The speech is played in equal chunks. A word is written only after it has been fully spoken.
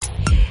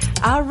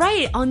All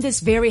right, on this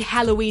very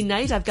Halloween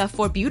night, I've got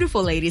 4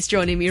 beautiful ladies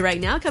joining me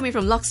right now, coming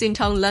from Lok Sin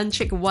Tong Lun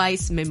Chik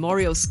Weiss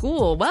Memorial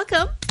School.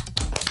 Welcome.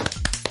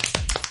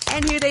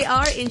 And here they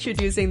are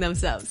introducing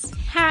themselves.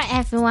 Hi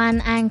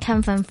everyone, I'm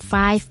come from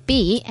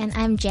 5B and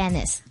I'm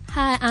Janice.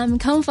 Hi, I'm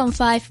come from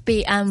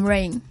 5B, I'm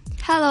Rain.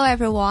 Hello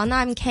everyone,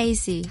 I'm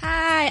Casey.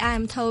 Hi,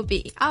 I'm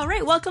Toby. All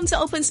right, welcome to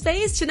Open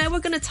Space. Tonight we're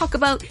going to talk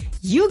about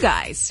you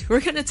guys.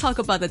 We're going to talk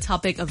about the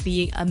topic of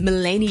being a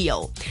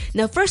millennial.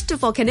 Now, first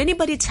of all, can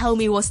anybody tell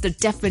me what's the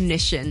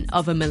definition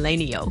of a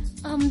millennial?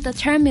 The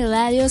term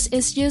millennials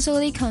is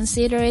usually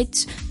considered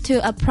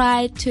to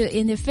apply to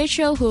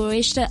individuals who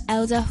reach the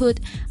adulthood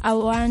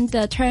around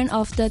the turn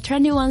of the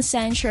 21st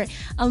century.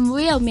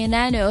 We are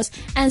millennials,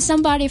 and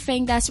somebody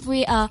think that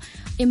we are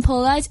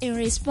impolite,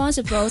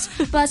 irresponsible,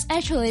 but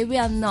actually we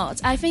are not.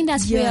 I think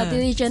that we are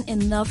diligent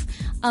enough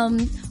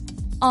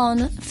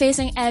on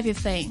facing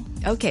everything.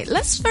 Okay,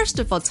 let's first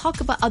of all talk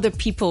about other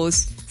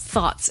people's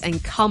thoughts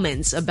and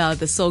comments about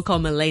the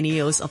so-called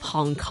millennials of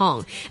Hong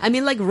Kong. I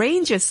mean, like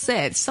Rain just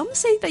said, some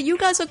say that you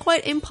guys are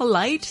quite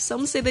impolite.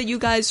 Some say that you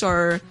guys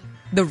are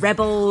the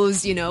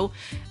rebels, you know.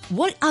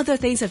 What other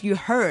things have you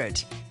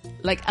heard,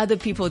 like other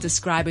people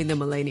describing the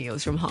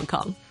millennials from Hong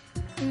Kong?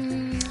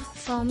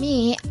 For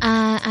me,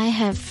 I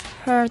have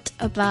heard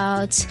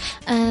about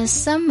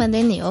some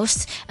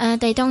millennials.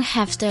 They don't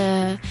have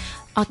the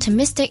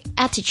optimistic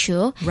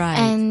attitude, right?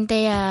 And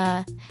they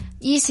are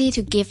easy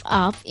to give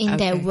up in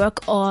their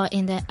work or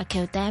in the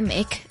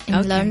academic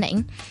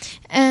learning.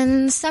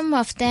 And some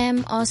of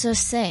them also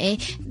say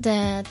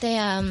that they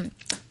are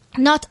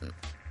not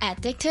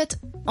addicted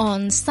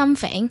on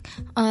something,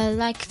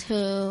 like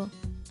to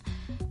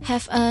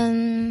have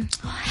a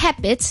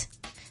habit.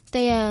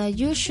 They are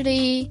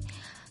usually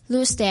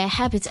lose their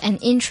habits and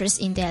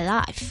interest in their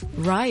life.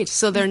 Right.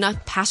 So they're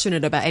not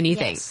passionate about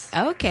anything. Yes.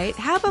 Okay.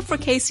 How about for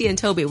Casey and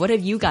Toby? What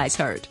have you guys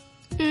heard?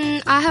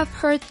 I have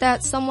heard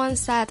that someone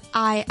said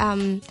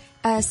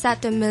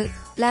said the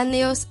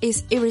millennials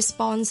is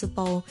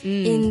irresponsible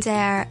in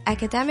their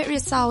academic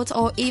results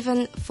or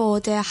even for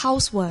their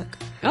housework.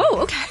 Oh,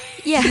 okay.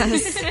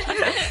 Yes.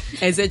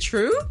 Is it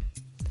true?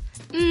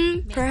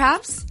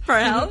 Perhaps.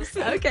 Perhaps.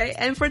 Okay.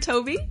 And for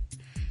Toby?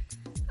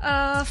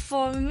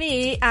 For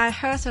me, I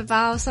heard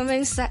about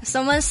someone said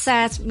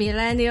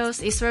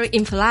millennials is very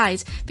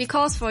impolite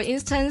because, for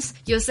instance,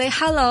 you say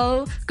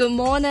hello, good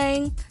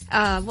morning,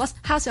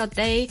 how's your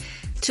day?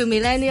 To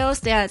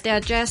millennials, they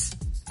are just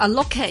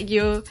look at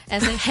you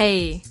and say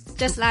hey,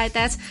 just like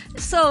that.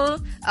 So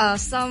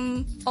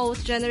some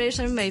old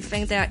generation may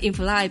think they are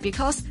impolite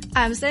because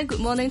I'm saying good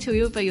morning to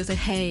you, but you say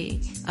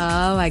hey.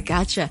 Oh, I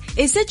gotcha.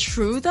 Is it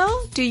true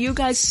though? Do you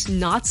guys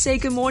not say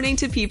good morning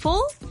to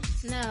people?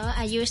 No,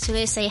 I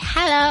usually say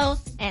hello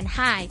and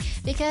hi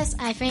because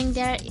I think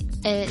there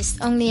is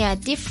only a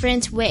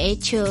different way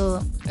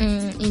to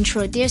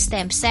introduce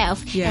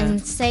themselves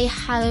and say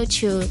hello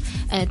to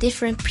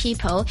different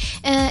people.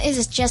 It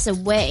is just a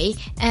way,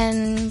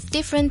 and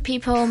different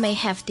people may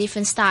have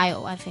different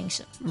style. I think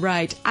so.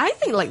 Right. I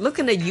think like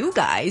looking at you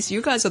guys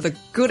are the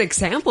good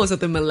examples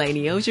of the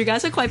millennials. You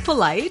guys are quite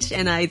polite,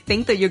 and I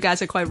think that you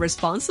guys are quite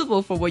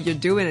responsible for what you're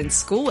doing in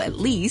school, at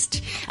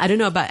least. I don't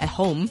know about at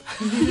home.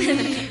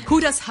 Who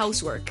does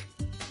housework?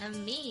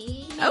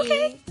 Me.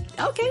 Okay.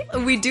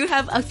 We do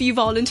have a few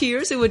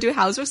volunteers who will do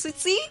housework. So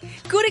see,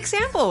 good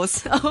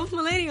examples of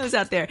millennials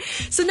out there.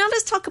 So now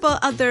let's talk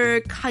about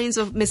other kinds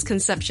of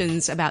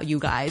misconceptions about you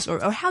guys or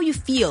how you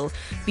feel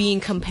being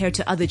compared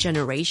to other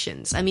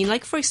generations. I mean,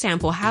 like, for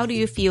example, how do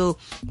you feel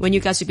when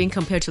you guys are being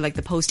compared to like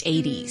the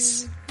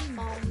post-80s?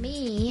 For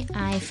me,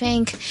 I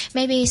think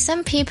maybe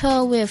some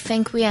people will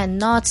think we are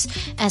not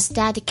as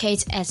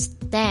dedicated as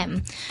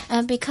them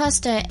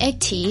because the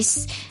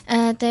 80s,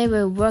 they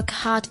will work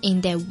hard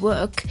in their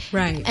work,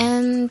 right?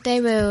 And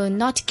they will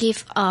not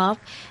give up,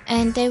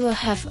 and they will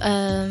have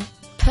a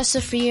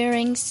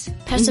persevered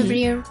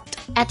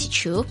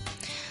attitude.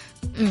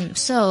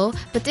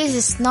 But this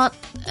is not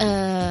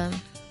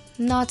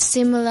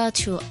similar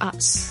to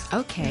us.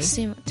 Okay. Not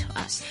similar to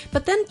us.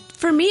 But then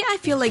for me, I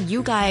feel like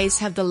you guys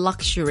have the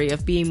luxury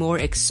of being more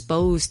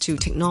exposed to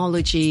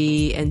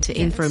technology and to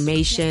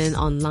information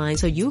online.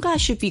 So you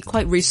guys should be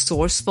quite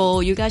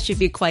resourceful. You guys should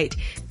be quite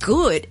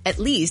good, at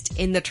least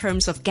in the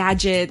terms of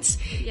gadgets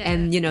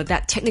and, you know,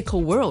 that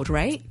technical world,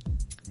 right?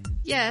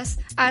 Yes,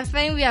 I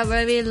think we are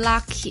very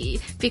lucky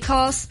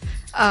because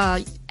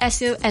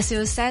as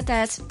you said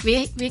that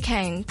we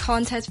can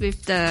contact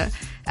with the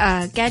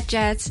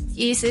gadgets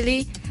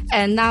easily,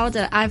 and now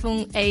the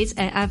iPhone 8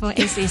 and iPhone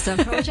 8 is a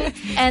project.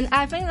 And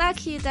I think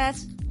lucky that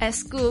at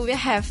school we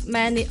have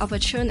many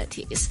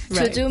opportunities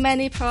to do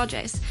many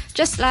projects.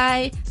 Just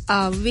like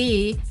us,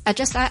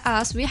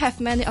 we have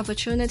many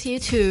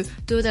opportunities to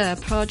do the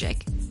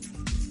project.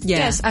 Yeah.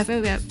 Yes, I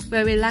think we are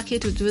very lucky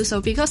to do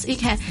so because it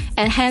can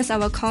enhance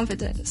our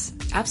confidence.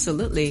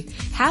 Absolutely.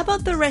 How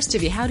about the rest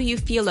of you? How do you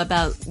feel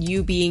about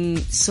you being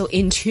so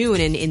in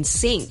tune and in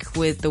sync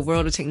with the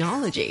world of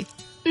technology?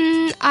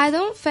 I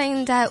don't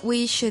think that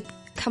we should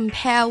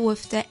compare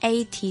with the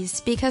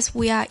 80s because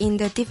we are in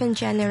the different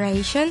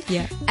generation.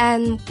 Yeah.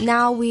 And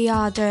now we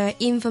are the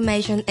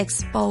information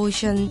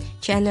explosion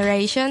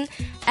generation.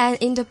 And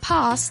in the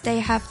past, they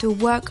have to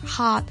work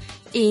hard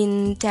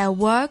in their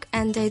work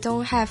and they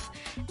don't have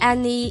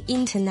any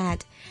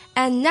internet.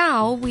 And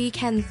now we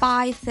can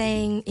buy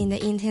things in the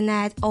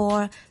internet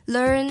or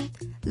learn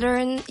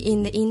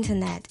in the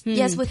internet.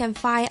 Yes, we can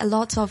find a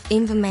lot of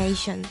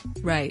information.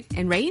 Right.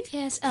 And Rain?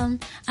 Yes,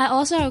 I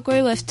also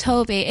agree with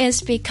Toby.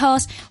 It's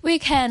because we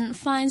can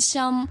find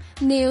some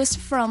news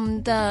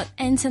from the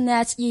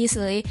internet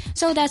easily,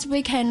 so that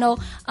we can know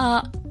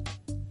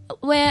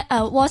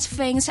what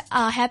things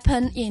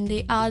happen in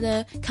the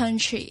other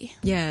country.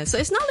 Yeah, so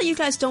it's not that you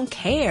guys don't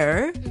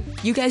care.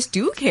 You guys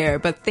do care,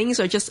 but things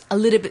are just a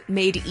little bit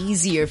made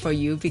easier for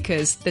you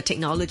because the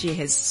technology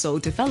has so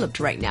developed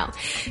right now.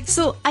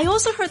 So I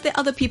also heard that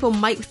other people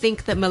might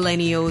think that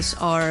millennials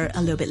are a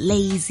little bit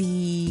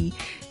lazy.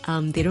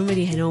 They don't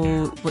really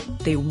know what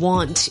they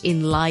want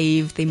in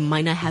life. They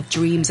might not have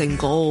dreams and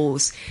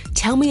goals.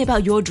 Tell me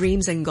about your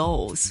dreams and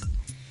goals.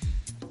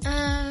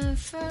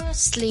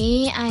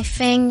 Firstly, I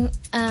think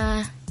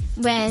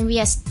when we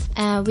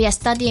are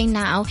studying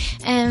now,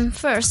 and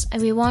first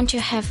we want to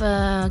have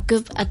a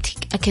good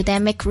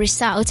academic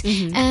result,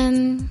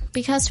 and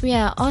because we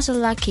are also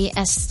lucky,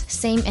 as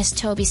same as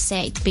Toby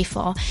said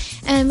before,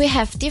 and we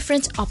have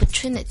different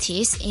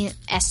opportunities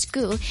at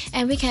school,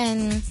 and we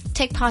can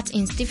take part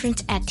in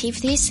different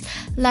activities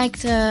like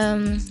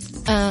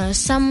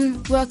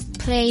some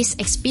workplace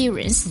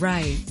experience.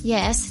 Right.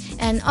 Yes,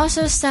 and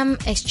also some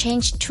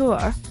exchange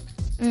tour.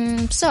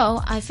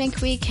 So I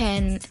think we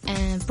can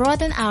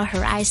broaden our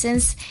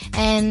horizons,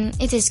 and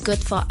it is good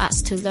for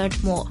us to learn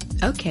more.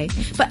 Okay.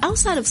 But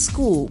outside of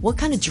school, what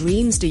kind of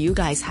dreams do you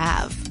guys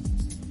have?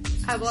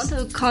 I want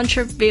to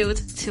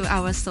contribute to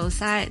our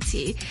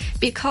society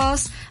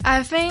because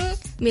I think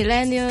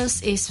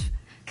millennials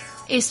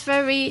is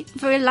very,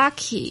 very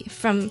lucky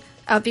from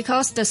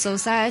because the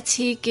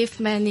society give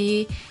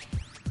many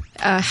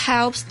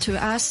helps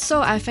to us.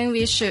 So I think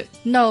we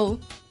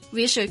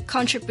should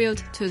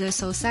contribute to the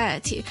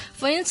society.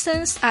 For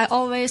instance, I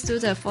always do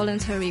the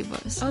voluntary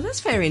work. Oh,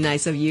 that's very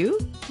nice of you.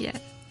 Yeah.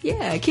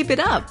 Yeah, keep it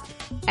up.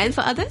 And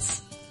for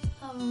others?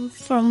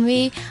 For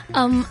me,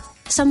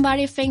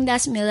 somebody think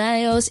that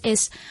millennials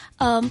is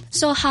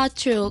so hard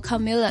to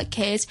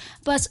communicate,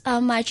 but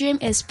my dream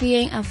is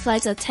being a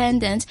flight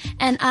attendant,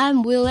 and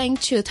I'm willing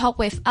to talk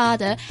with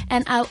others,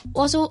 and I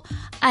also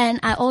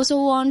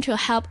want to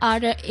help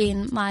others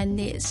in my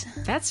needs.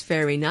 That's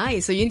very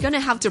nice. So you're gonna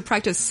have to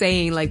practice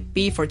saying like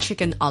beef or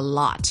chicken a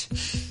lot,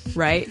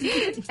 right?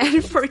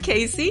 And for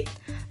Casey?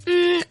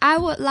 I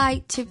would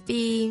like to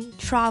be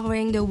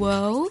traveling the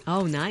world.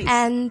 Oh, nice.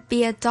 And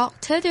be a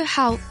doctor to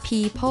help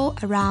people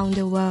around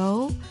the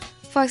world.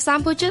 For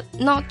example,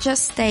 not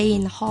just stay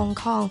in Hong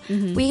Kong.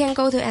 We can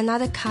go to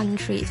another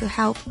country to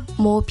help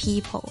more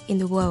people in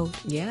the world.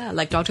 Yeah,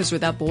 like Doctors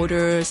Without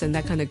Borders and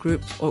that kind of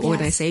group or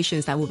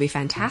organizations. That would be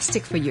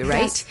fantastic for you,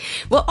 right? Yes.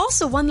 Well,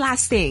 also one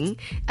last thing.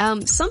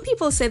 Some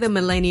people say that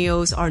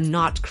millennials are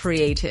not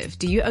creative.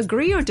 Do you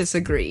agree or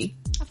disagree?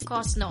 Of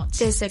course not.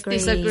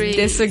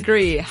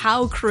 Disagree.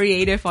 How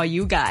creative are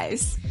you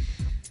guys?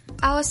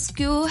 Our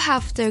school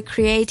have the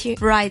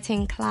creative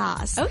writing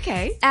class.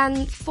 Okay.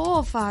 And 4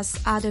 of us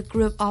are the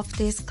group of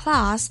this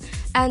class,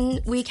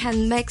 and we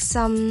can make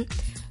some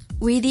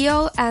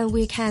video, and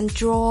we can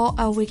draw,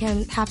 and we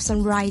can have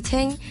some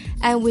writing,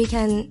 and we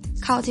can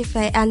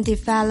cultivate and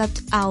develop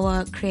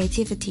our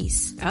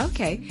creativities.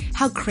 Okay.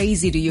 How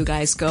crazy do you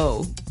guys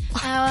go?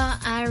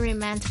 I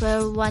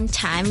remember one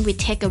time we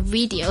take a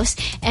videos,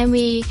 and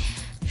we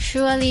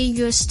surely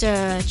use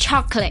the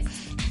chocolate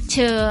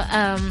to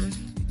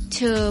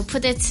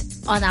put it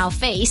on our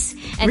face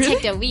and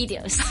take the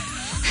videos.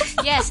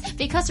 Yes,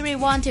 because we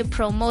want to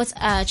promote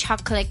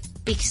chocolate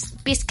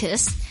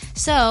biscuits.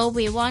 So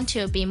we want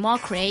to be more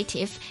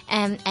creative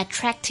and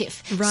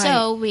attractive. Right.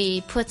 So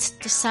we put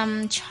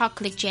some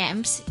chocolate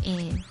gems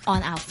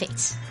on our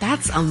face.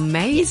 That's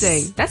amazing.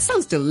 Yes. That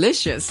sounds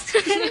delicious.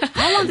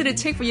 How long did it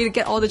take for you to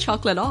get all the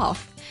chocolate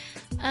off?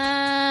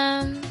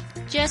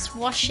 Just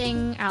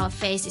washing our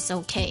face is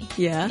okay.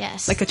 Yeah?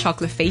 Yes. Like a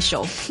chocolate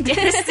facial.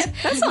 Yes.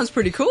 That sounds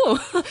pretty cool.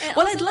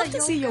 Well, I'd love to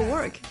see your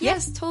work.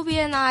 Yes, Toby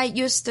and I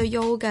used the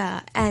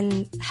yoga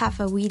and have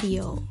a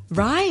video.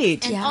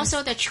 Right. And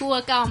also the chew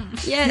gum.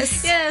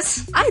 Yes.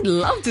 Yes. I'd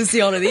love to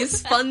see all of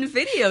these fun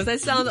videos.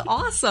 That sounds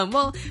awesome.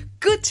 Well,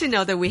 good to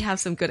know that we have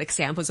some good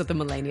examples of the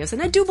millennials.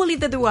 And I do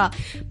believe that there are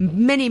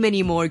many,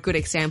 many more good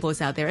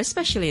examples out there,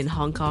 especially in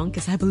Hong Kong,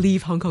 because I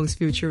believe Hong Kong's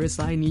future is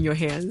lying in your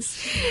hands.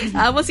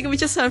 Once again, we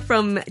just heard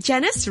from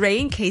Janice,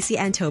 Rain, Casey,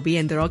 and Toby,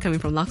 and they're all coming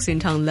from Lok Sun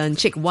Tong Leung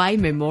Chik Wai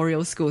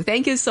Memorial School.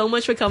 Thank you so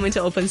much for coming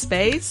to Open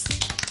Space.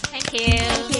 Thank you.